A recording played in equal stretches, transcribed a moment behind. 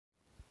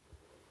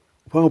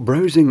While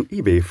browsing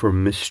eBay for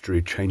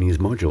mystery Chinese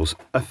modules,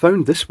 I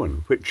found this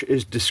one, which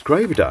is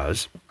described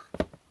as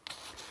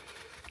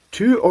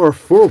 2 or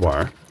 4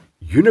 wire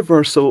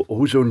universal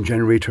ozone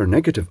generator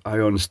negative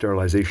ion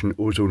sterilisation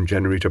ozone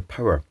generator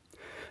power.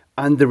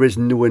 And there is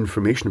no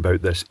information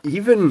about this.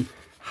 Even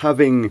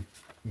having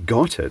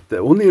got it, the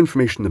only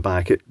information in the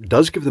back, it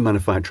does give the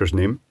manufacturer's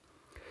name,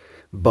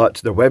 but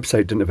their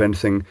website didn't have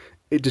anything.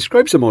 It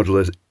describes the module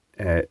as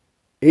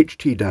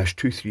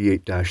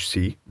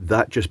HT-238-C,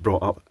 that just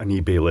brought up an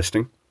eBay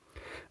listing,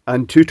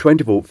 and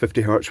 220 volt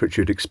 50 Hz, which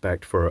you'd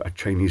expect for a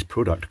Chinese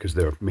product because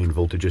their main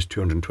voltage is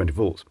 220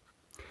 volts.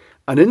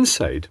 And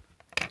inside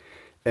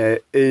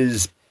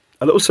is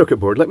a little circuit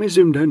board. Let me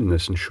zoom down on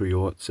this and show you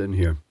what's in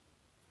here.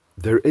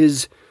 There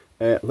is,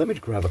 let me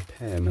grab a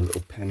pen, a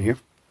little pen here.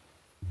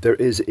 There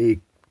is a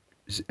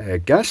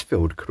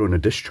gas-filled corona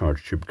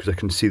discharge tube because I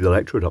can see the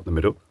electrode up the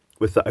middle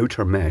with the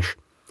outer mesh.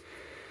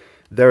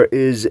 There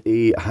is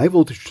a high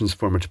voltage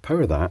transformer to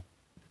power that,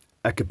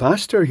 a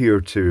capacitor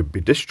here to be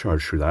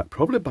discharged through that,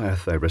 probably by a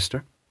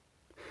thyristor.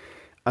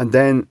 And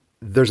then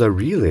there's a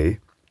relay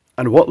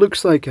and what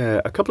looks like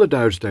a couple of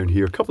diodes down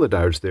here, a couple of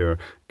diodes there,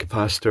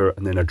 capacitor,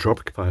 and then a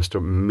drop capacitor,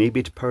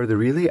 maybe to power the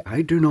relay.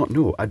 I do not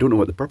know. I don't know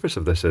what the purpose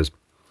of this is.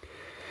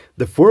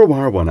 The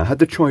 4-wire one, I had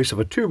the choice of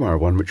a 2-wire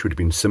one, which would have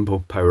been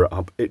simple, power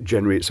up, it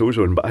generates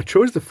ozone, but I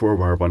chose the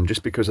 4-wire one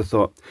just because I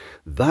thought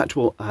that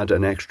will add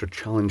an extra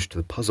challenge to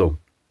the puzzle.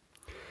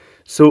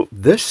 So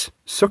this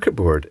circuit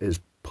board is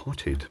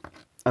potted,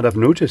 and I've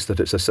noticed that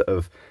it's a sort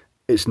of,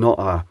 it's not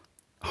a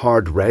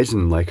hard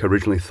resin like I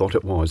originally thought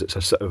it was. It's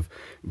a sort of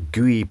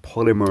gooey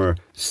polymer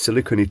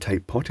silicone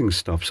type potting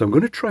stuff. So I'm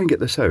going to try and get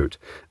this out,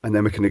 and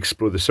then we can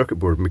explore the circuit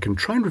board and we can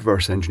try and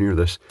reverse engineer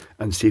this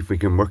and see if we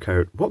can work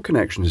out what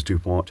connections do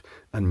what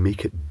and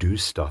make it do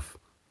stuff.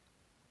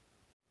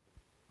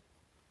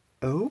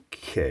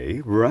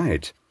 Okay,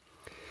 right.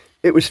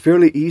 It was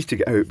fairly easy to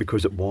get out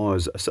because it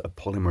was a sort of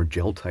polymer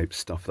gel type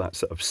stuff, that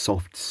sort of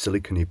soft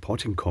silicone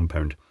potting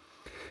compound.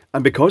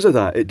 And because of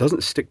that, it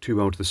doesn't stick too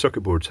well to the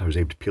circuit board, so I was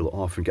able to peel it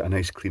off and get a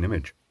nice clean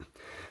image.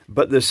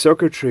 But the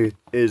circuitry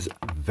is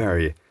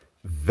very,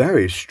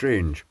 very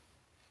strange.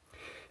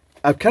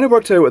 I've kind of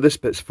worked out what this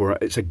bit's for.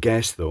 It's a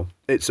guess though.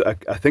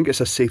 I think it's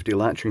a safety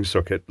latching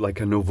circuit,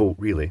 like a no-volt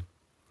relay.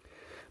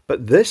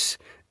 But this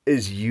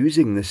is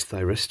using this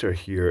thyristor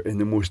here in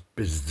the most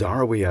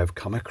bizarre way I've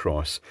come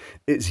across.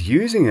 It's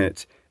using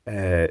it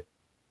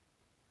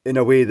in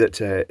a way that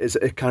is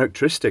a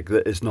characteristic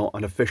that is not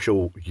an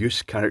official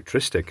use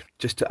characteristic,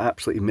 just to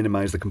absolutely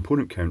minimise the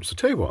component count. So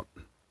tell you what,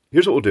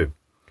 here's what we'll do.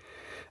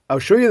 I'll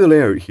show you the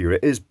layout here.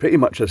 It is pretty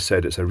much as I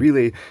said, it's a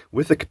relay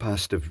with a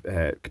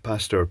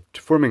capacitor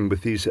forming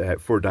with these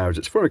 4 diodes.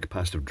 It's for a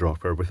capacitive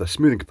dropper with a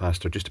smoothing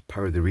capacitor just to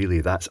power the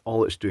relay. That's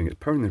all it's doing, it's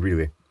powering the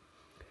relay.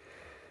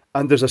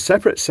 And there's a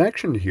separate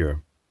section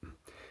here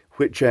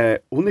which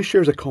only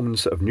shares a common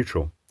sort of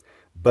neutral,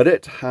 but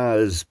it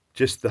has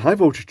just the high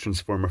voltage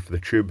transformer for the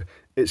tube.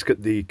 It's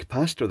got the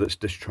capacitor that's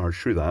discharged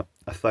through that,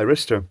 a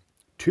thyristor,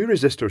 2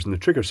 resistors in the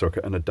trigger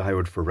circuit, and a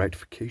diode for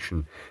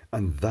rectification.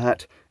 And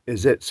that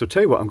is it. So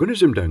tell you what, I'm going to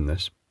zoom down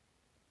this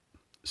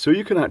so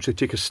you can actually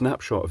take a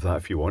snapshot of that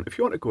if you want. If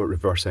you want to go at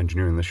reverse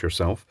engineering this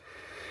yourself,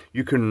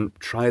 you can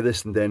try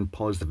this and then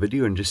pause the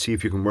video and just see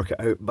if you can work it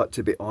out. But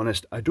to be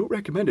honest, I don't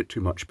recommend it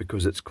too much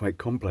because it's quite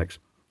complex.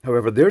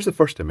 However, there's the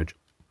first image.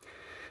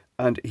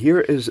 And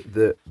here is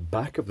the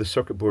back of the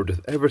circuit board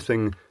with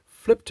everything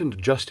flipped and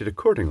adjusted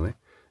accordingly,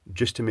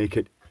 just to make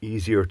it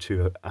easier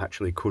to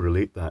actually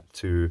correlate that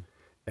to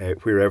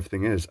where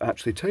everything is.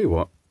 Actually, tell you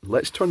what,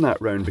 let's turn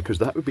that round because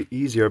that would be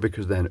easier,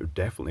 because then it would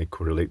definitely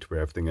correlate to where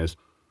everything is.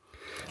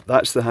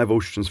 That's the high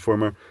voltage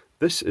transformer.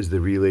 This is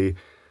the relay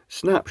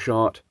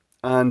snapshot,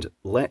 and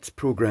let's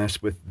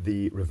progress with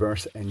the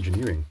reverse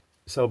engineering.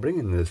 So I'll bring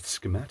in the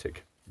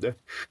schematic.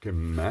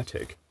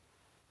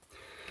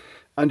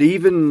 And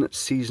even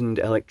seasoned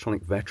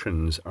electronic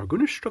veterans are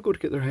going to struggle to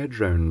get their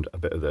heads around a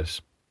bit of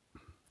this.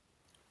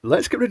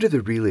 Let's get rid of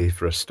the relay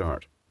for a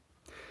start.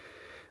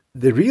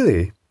 The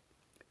relay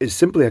is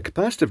simply a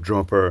capacitive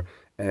dropper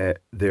so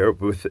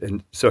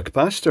a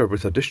capacitor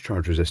with a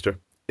discharge resistor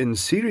in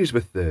series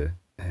with the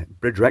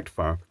bridge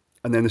rectifier,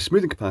 and then the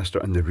smoothing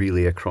capacitor and the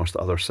relay across the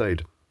other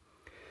side.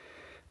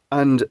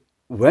 And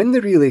when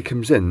the relay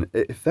comes in,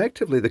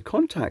 effectively the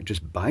contact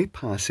just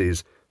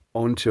bypasses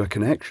onto a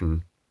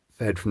connection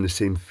fed from the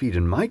same feed.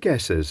 And my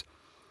guess is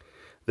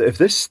that if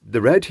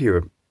the red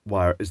here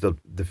wire is the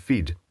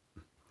feed,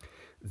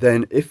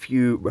 then if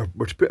you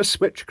were to put a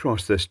switch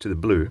across this to the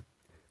blue,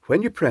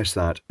 when you press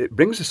that, it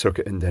brings the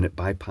circuit in, then it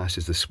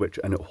bypasses the switch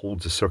and it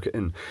holds the circuit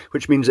in,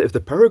 which means that if the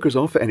power goes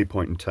off at any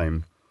point in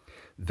time,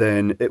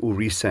 then it will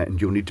reset and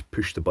you'll need to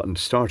push the button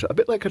to start it. A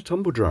bit like a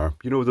tumble dryer.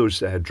 You know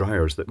those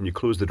dryers that when you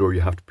close the door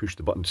you have to push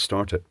the button to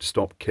start it to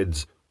stop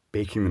kids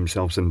baking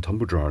themselves in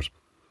tumble dryers.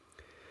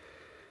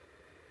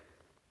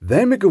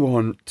 Then we go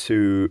on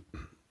to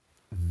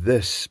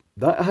this.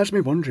 That has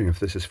me wondering if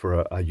this is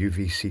for a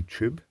UVC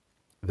tube,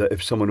 that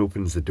if someone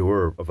opens the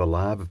door of a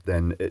lab,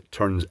 then it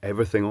turns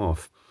everything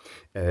off.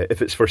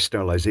 If it's for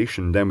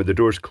sterilisation, then when the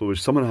door's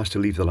closed, someone has to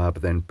leave the lab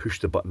and then push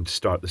the button to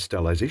start the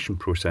sterilisation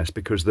process,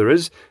 because there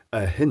is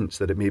a hint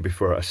that it may be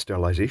for a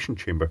sterilisation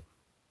chamber.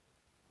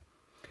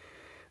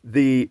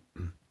 The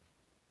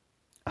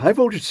high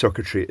voltage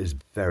circuitry is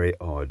very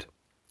odd.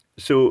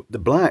 So the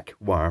black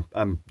wire,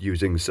 I'm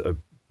using sort of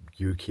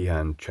UK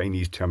and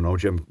Chinese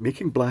terminology, I'm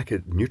making black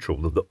a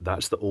neutral.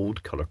 That's the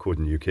old colour code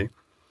in the UK.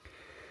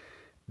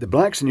 The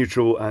black's a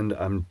neutral, and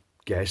I'm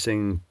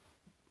guessing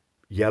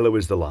yellow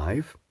is the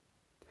live.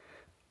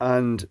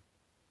 And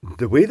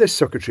the way this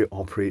circuitry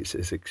operates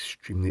is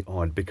extremely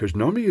odd, because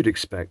normally you'd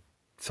expect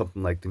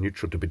something like the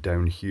neutral to be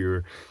down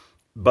here,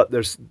 but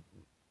there's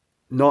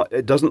not,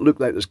 it doesn't look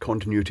like there's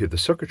continuity of the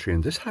circuitry,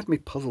 and this had me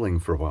puzzling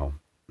for a while.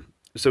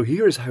 So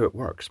here's how it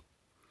works.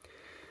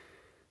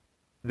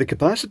 The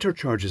capacitor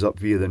charges up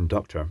via the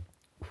inductor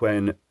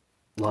when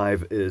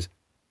live is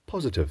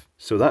positive.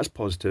 So that's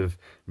positive,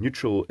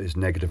 neutral is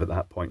negative at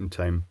that point in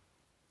time.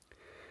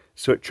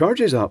 So it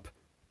charges up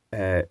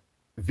via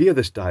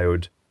this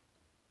diode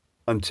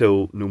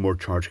until no more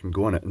charge can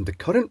go on it. And the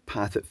current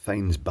path it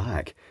finds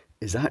back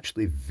is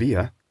actually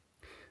via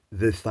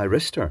the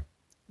thyristor.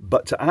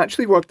 But to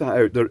actually work that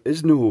out, there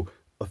is no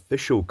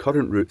official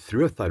current route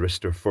through a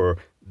thyristor for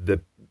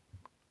the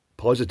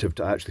positive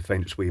to actually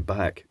find its way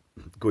back,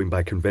 going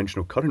by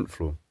conventional current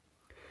flow.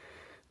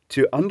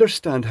 To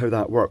understand how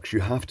that works, you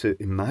have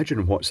to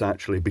imagine what's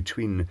actually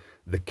between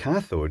the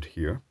cathode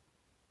here,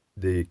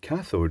 the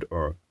cathode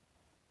or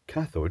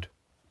cathode,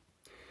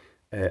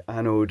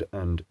 anode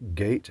and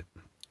gate,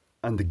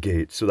 and the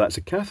gate. So that's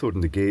a cathode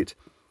and the gate.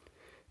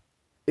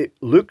 It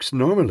looks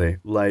normally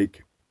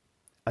like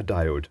a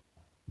diode,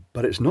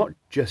 but it's not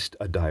just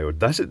a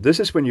diode. This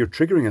is when you're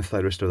triggering a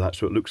thyristor,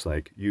 that's what it looks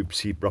like. You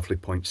see roughly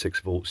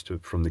 0.6 volts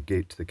from the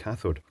gate to the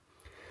cathode.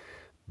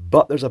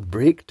 But there's a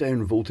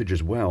breakdown voltage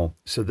as well.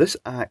 So this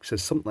acts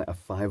as something like a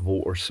 5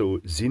 volt or so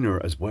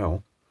zener as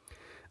well.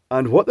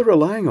 And what they're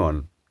relying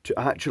on to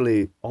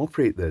actually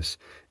operate this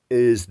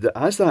is that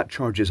as that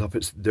charges up,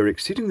 they're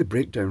exceeding the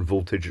breakdown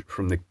voltage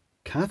from the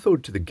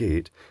cathode to the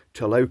gate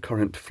to allow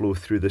current to flow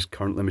through this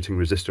current limiting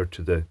resistor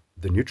to the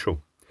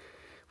neutral,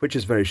 which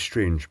is very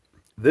strange.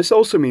 This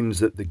also means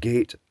that the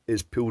gate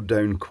is pulled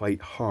down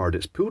quite hard.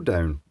 It's pulled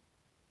down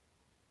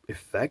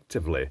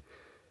effectively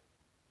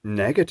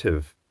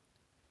negative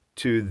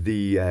to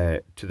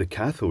the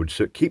cathode,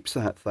 so it keeps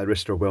that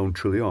thyristor well and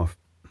truly off.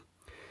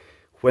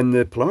 When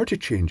the polarity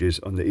changes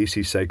on the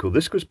AC cycle,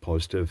 this goes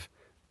positive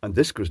and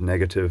this goes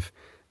negative.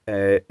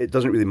 It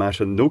doesn't really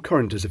matter. No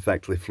current is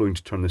effectively flowing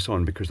to turn this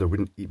on, because there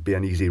wouldn't be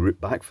an easy route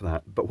back for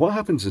that. But what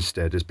happens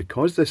instead is,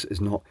 because this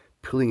is not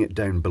pulling it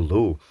down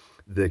below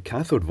the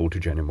cathode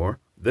voltage anymore,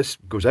 this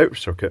goes out of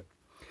circuit,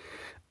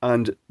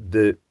 and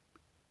the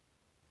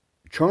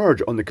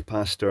charge on the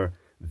capacitor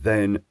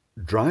then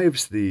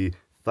drives the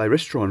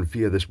thyristor on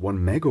via this 1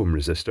 megohm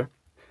resistor.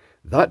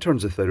 That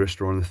turns the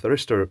thyristor on. The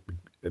thyristor,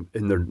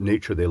 in their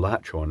nature, they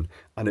latch on,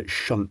 and it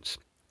shunts.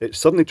 It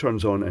suddenly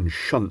turns on and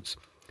shunts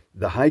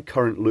the high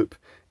current loop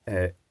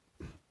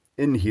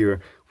in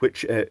here,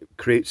 which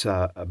creates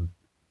a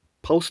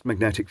pulsed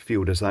magnetic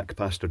field as that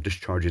capacitor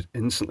discharges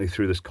instantly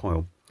through this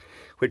coil,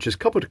 which is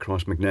coupled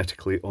across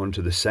magnetically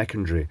onto the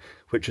secondary,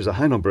 which is a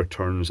high number of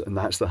turns, and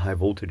that's the high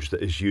voltage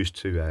that is used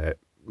to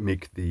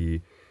make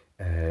the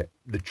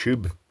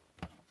tube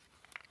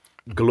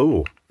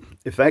glow.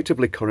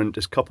 Effectively, current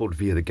is coupled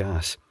via the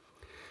gas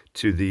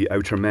to the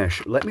outer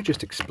mesh. Let me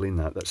just explain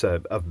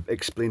that. I've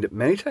explained it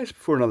many times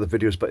before in other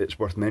videos, but it's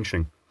worth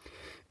mentioning.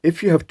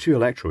 If you have two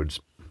electrodes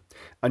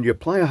and you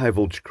apply a high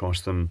voltage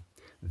across them,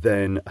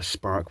 then a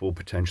spark will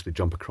potentially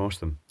jump across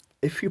them.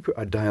 If you put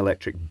a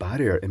dielectric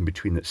barrier in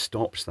between that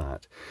stops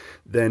that,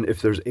 then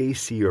if there's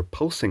AC or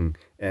pulsing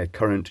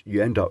current,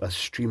 you end up as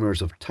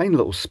streamers of tiny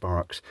little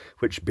sparks,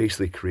 which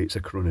basically creates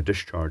a corona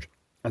discharge.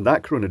 And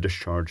that corona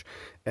discharge,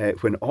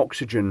 when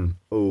oxygen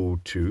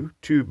O2,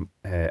 two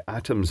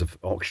atoms of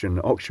oxygen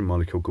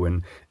molecule go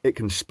in, it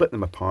can split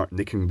them apart and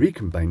they can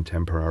recombine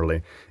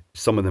temporarily,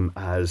 some of them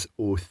as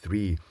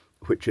O3,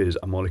 which is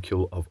a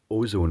molecule of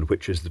ozone,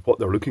 which is what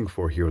they're looking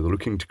for here. They're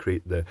looking to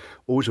create the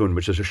ozone,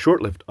 which is a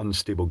short-lived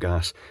unstable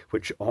gas,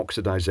 which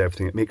oxidizes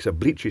everything. It makes a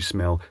bleachy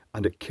smell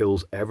and it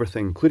kills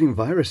everything, including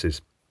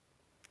viruses.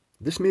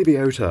 This may be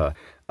out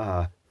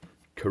a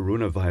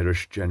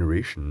coronavirus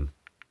generation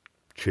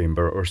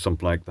chamber or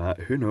something like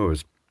that. Who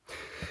knows?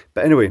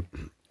 But anyway,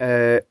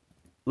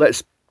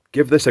 let's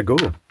give this a go.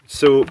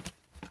 So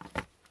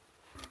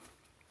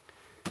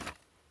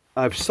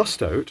I've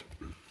sussed out.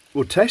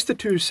 We'll test the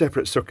two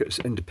separate circuits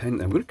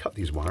independently. I'm going to cut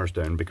these wires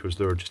down because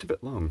they're just a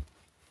bit long.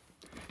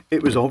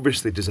 It was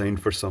obviously designed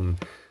for some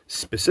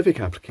specific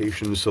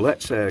applications, so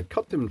let's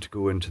cut them to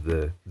go into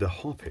the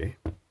hoppy.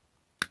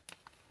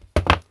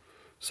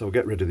 So I'll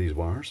get rid of these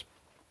wires.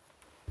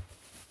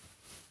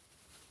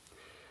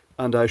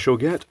 And I shall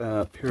get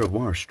a pair of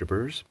wire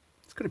strippers.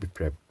 It's going to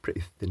be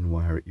pretty thin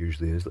wire, it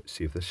usually is. Let's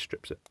see if this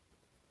strips it.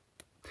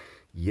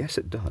 Yes,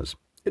 it does.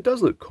 It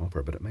does look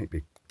copper, but it might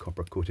be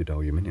copper-coated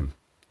aluminium.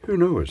 Who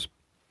knows?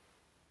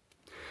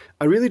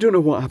 I really don't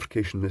know what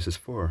application this is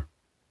for.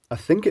 I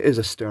think it is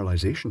a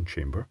sterilisation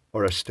chamber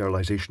or a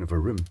sterilisation of a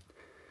room.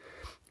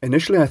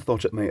 Initially I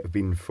thought it might have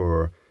been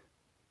for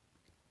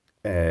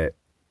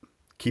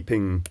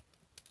keeping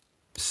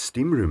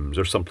steam rooms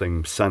or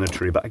something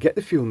sanitary, but I get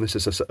the feeling this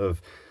is a sort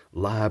of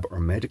lab or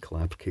medical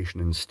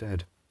application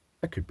instead.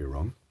 I could be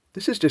wrong.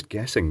 This is just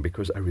guessing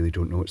because I really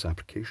don't know its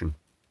application.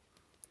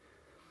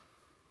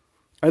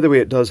 Either way,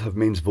 it does have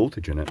mains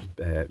voltage in it.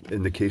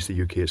 In the case of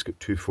the UK, it's got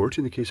 240.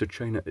 In the case of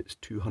China, it's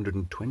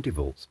 220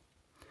 volts.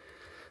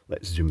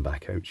 Let's zoom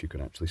back out so you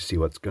can actually see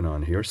what's going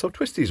on here. So I'll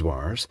twist these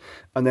wires,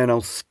 and then I'll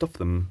stuff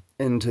them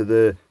into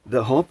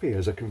the hoppy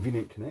as a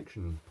convenient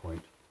connection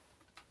point.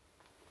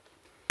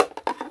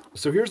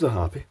 So here's the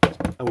hoppy.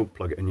 I won't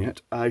plug it in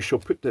yet. I shall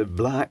put the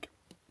black,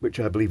 which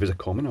I believe is a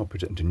common, I'll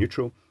put it into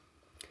neutral.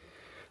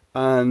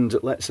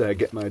 And let's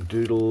get my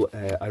doodle.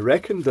 I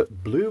reckon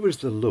that blue was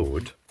the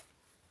load,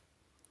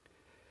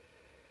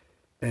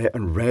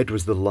 and red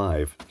was the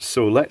live.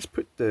 So let's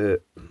put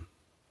the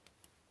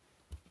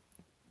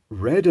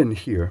red in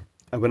here.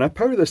 And when I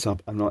power this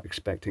up, I'm not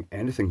expecting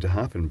anything to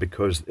happen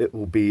because it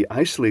will be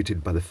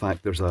isolated by the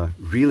fact there's a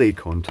relay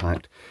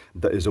contact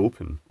that is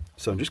open.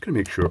 So I'm just going to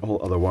make sure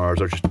all other wires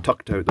are just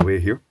tucked out the way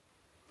here.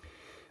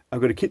 I'm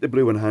going to keep the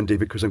blue one handy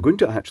because I'm going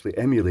to actually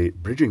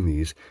emulate bridging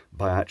these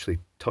by actually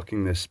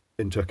tucking this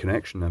into a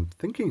connection. I'm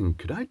thinking,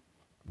 could I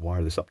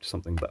wire this up to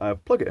something? But I'll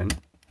plug it in.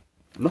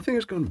 Nothing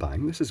has gone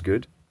bang. This is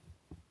good.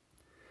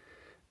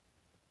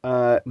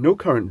 No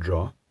current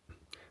draw.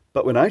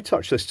 But when I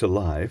touch this to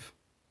live,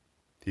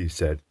 he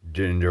said,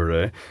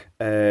 ginger,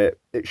 it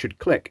should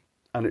click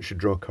and it should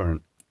draw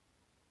current.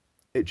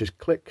 It just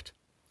clicked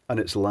and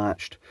it's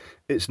latched.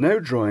 It's now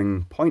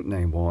drawing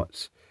 0.9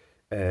 watts.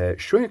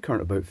 Showing a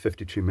current about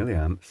 52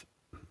 milliamps.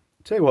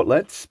 Tell you what,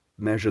 let's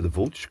measure the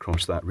voltage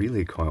across that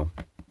relay coil.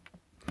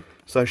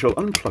 So I shall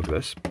unplug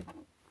this.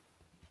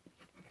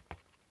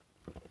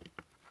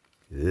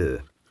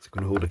 Yeah, it's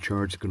going to hold a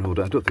charge. It's going to hold.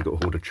 I don't think it will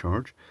hold a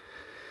charge.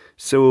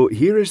 So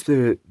here is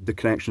the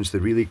connections to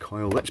the relay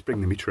coil. Let's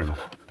bring the meter in,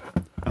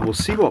 and we'll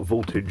see what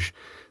voltage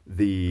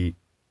the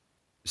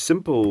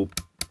simple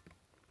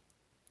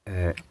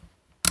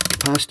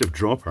capacitive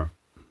dropper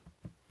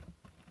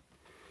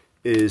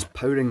is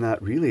powering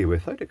that relay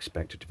with. I'd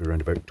expect it to be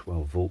around about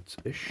 12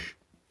 volts-ish.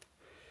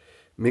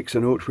 Makes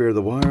a note where are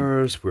the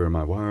wires, where are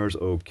my wires,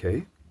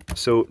 okay.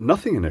 So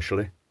nothing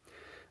initially.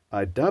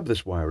 I dab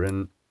this wire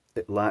in,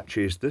 it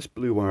latches, this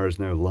blue wire is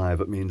now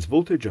live, it means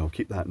voltage, I'll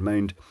keep that in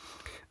mind.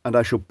 And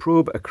I shall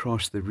probe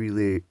across the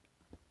relay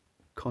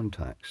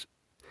contacts.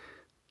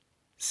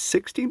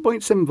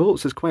 16.7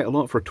 volts is quite a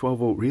lot for a 12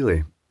 volt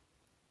relay.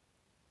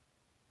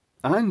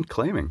 And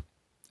climbing.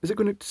 Is it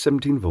going up to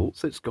 17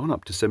 volts? It's gone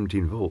up to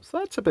 17 volts.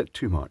 That's a bit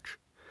too much.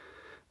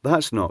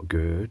 That's not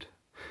good.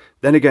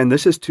 Then again,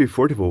 this is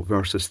 240 volt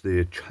versus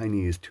the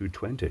Chinese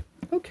 220.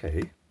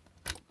 Okay.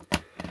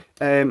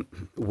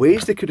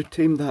 Ways they could have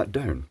tamed that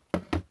down.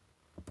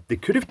 They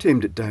could have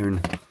tamed it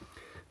down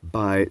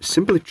by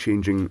simply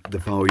changing the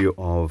value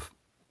of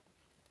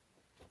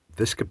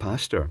this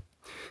capacitor.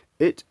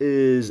 It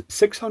is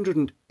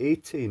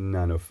 680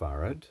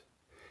 nanofarad.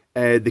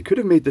 They could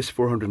have made this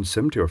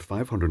 470 or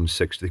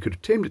 560. They could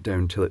have tamed it down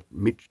until it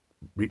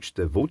reached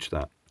the voltage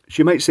that. So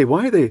you might say,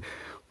 why are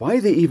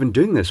they even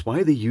doing this?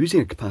 Why are they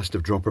using a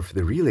capacitive dropper for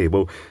the relay?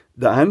 Well,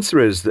 the answer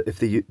is that if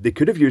they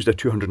could have used a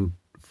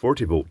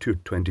 240 volt,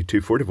 220,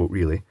 240 volt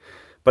relay,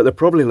 but they're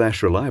probably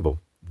less reliable.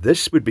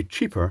 This would be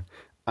cheaper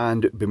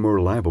and it'd be more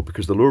reliable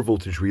because the lower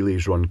voltage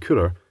relays run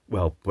cooler,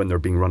 well, when they're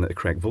being run at the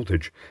correct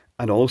voltage,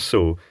 and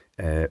also,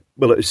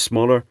 well, it is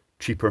smaller,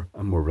 cheaper,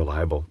 and more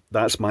reliable.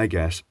 That's my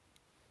guess.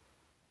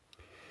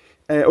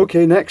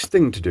 Okay, next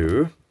thing to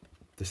do,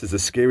 this is the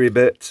scary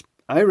bit.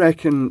 I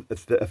reckon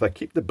if I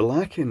keep the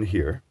black in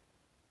here,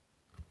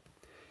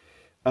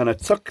 and I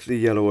tuck the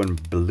yellow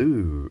and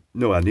blue,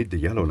 no, I need the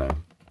yellow now.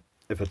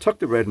 If I tuck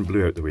the red and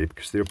blue out the way,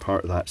 because they're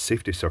part of that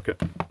safety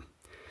circuit,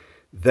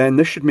 then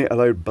this should make a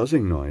loud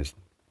buzzing noise.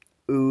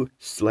 Ooh,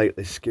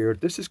 slightly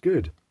scared. This is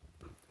good.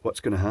 What's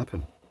going to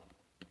happen?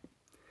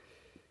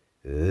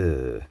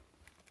 Is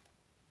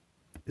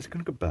it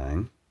going to go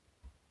bang?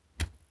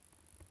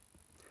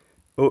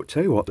 Oh,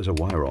 tell you what, there's a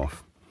wire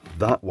off.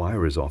 That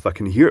wire is off. I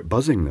can hear it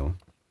buzzing though.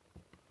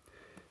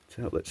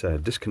 So let's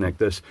disconnect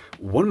this.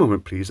 One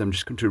moment please, I'm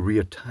just going to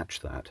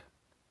reattach that.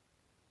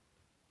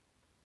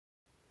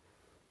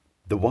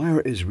 The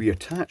wire is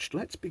reattached.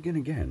 Let's begin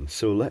again.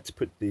 So let's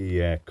put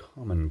the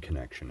common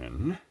connection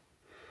in.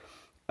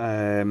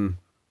 And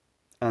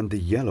the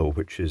yellow,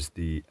 which is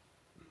the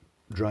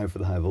drive for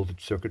the high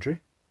voltage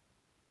circuitry.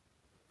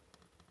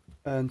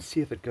 And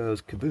see if it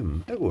goes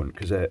kaboom. It won't,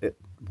 because it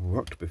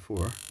worked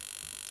before.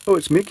 Oh,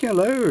 it's making a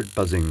loud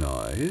buzzing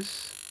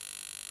noise.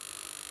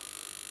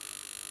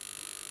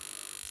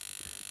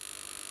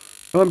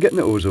 Oh, I'm getting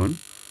the ozone.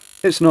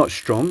 It's not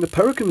strong. The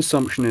power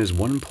consumption is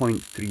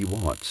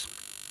 1.3 watts.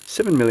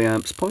 7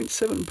 milliamps,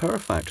 0.7 power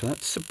factor.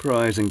 That's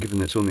surprising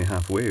given it's only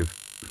half wave.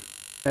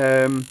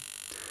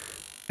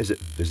 Is it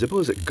visible?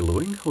 Is it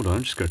glowing? Hold on,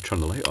 I'm just going to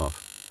turn the light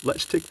off.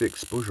 Let's take the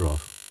exposure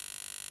off.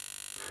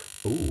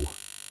 Oh.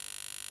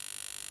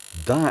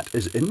 that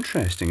is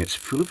interesting. It's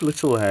full of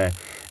little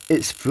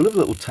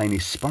tiny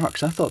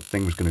sparks. I thought the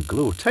thing was going to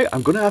glow.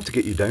 I'm going to have to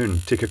get you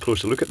down, take a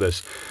closer look at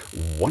this.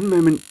 One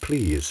moment,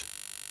 please.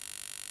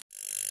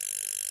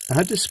 I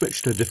had to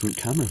switch to a different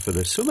camera for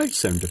this, so it might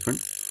sound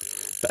different.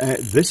 But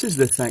this is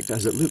the effect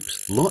as it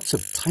looks. Lots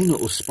of tiny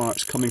little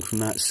sparks coming from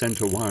that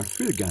centre wire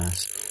through the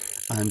gas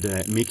and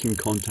making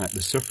contact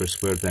the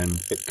surface, where then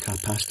it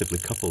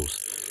capacitively couples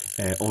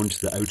onto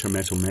the outer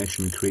metal mesh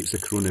and creates the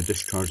corona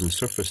discharge on the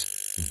surface.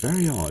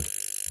 Very odd,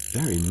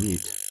 very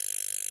neat.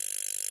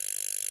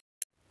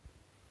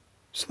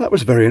 So that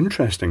was very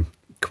interesting.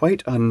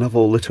 Quite a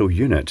novel little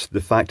unit,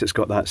 the fact it's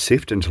got that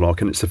safety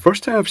interlock, and it's the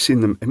first time I've seen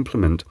them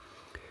implement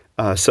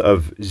a sort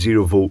of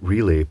 0-volt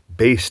relay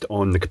based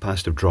on the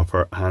capacitive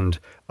dropper and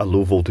a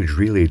low voltage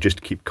relay just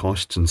to keep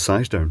costs and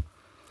size down.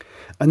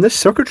 And this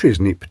circuitry is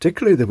neat,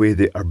 particularly the way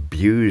they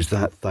abuse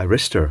that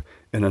thyristor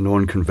in a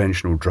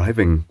non-conventional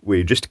driving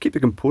way just to keep the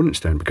components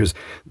down, because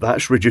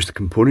that's reduced the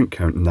component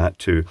count in that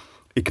to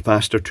a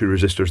capacitor, 2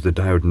 resistors, the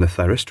diode and the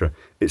thyristor.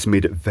 It's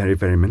made it very,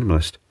 very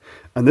minimalist.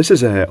 And this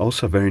is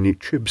also a very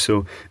neat tube,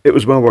 so it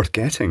was well worth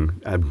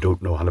getting. I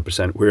don't know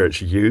 100% where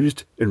it's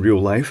used in real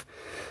life,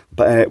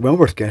 but well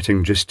worth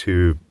getting just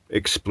to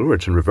explore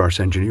it and reverse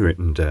engineer it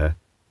and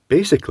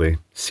basically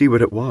see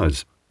what it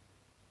was.